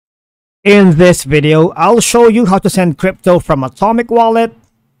In this video, I'll show you how to send crypto from Atomic Wallet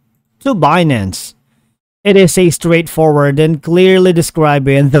to Binance. It is a straightforward and clearly described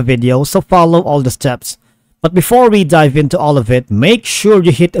in the video, so follow all the steps. But before we dive into all of it, make sure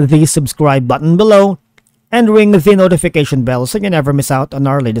you hit the subscribe button below and ring the notification bell so you never miss out on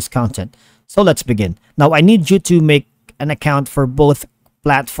our latest content. So let's begin. Now I need you to make an account for both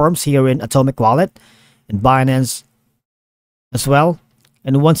platforms here in Atomic Wallet and Binance as well.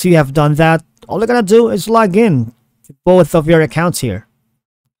 And once you have done that, all you're gonna do is log in to both of your accounts here.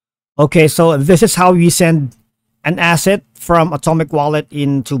 Okay, so this is how you send an asset from Atomic Wallet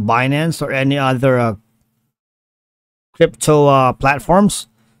into Binance or any other crypto platforms.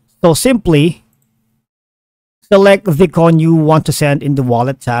 So simply select the coin you want to send in the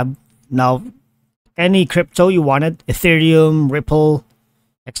wallet tab. Now, any crypto you wanted, Ethereum, Ripple,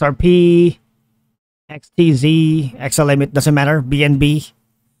 XRP, XTZ, XLM, it doesn't matter, BNB.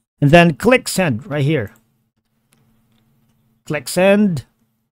 And then click send right here. Click send.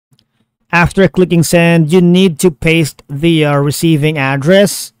 After clicking send, you need to paste the receiving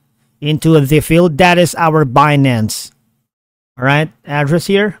address into the field. That is our Binance. Alright, address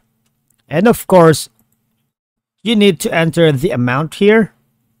here. And of course, you need to enter the amount here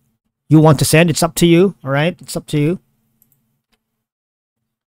you want to send. It's up to you. Alright, it's up to you.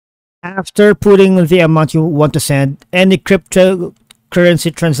 After putting the amount you want to send, any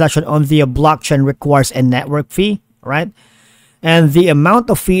cryptocurrency transaction on the blockchain requires a network fee, right? And the amount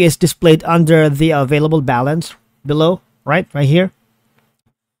of fee is displayed under the available balance below, right here.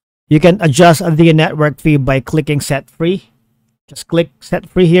 You can adjust the network fee by clicking set free. Just click set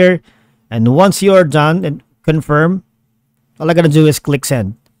free here, and once you're done and confirm, all I gotta do is click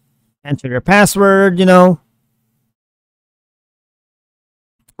send. Enter your password,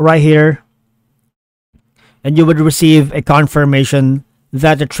 right here, and you would receive a confirmation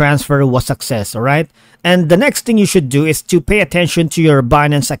that the transfer was success. All right, and the next thing you should do is to pay attention to your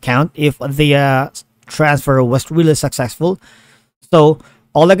Binance account if the transfer was really successful. So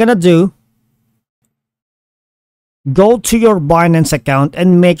all I'm gonna do, go to your Binance account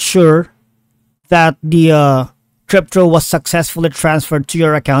and make sure that the crypto was successfully transferred to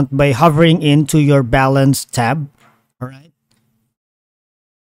your account by hovering into your balance tab. All right.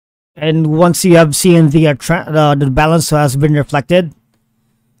 And once you have seen the balance has been reflected,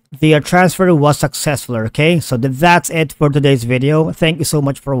 the transfer was successful. Okay, so that's it for today's video. Thank you so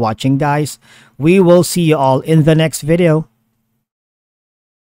much for watching, guys. We will see you all in the next video.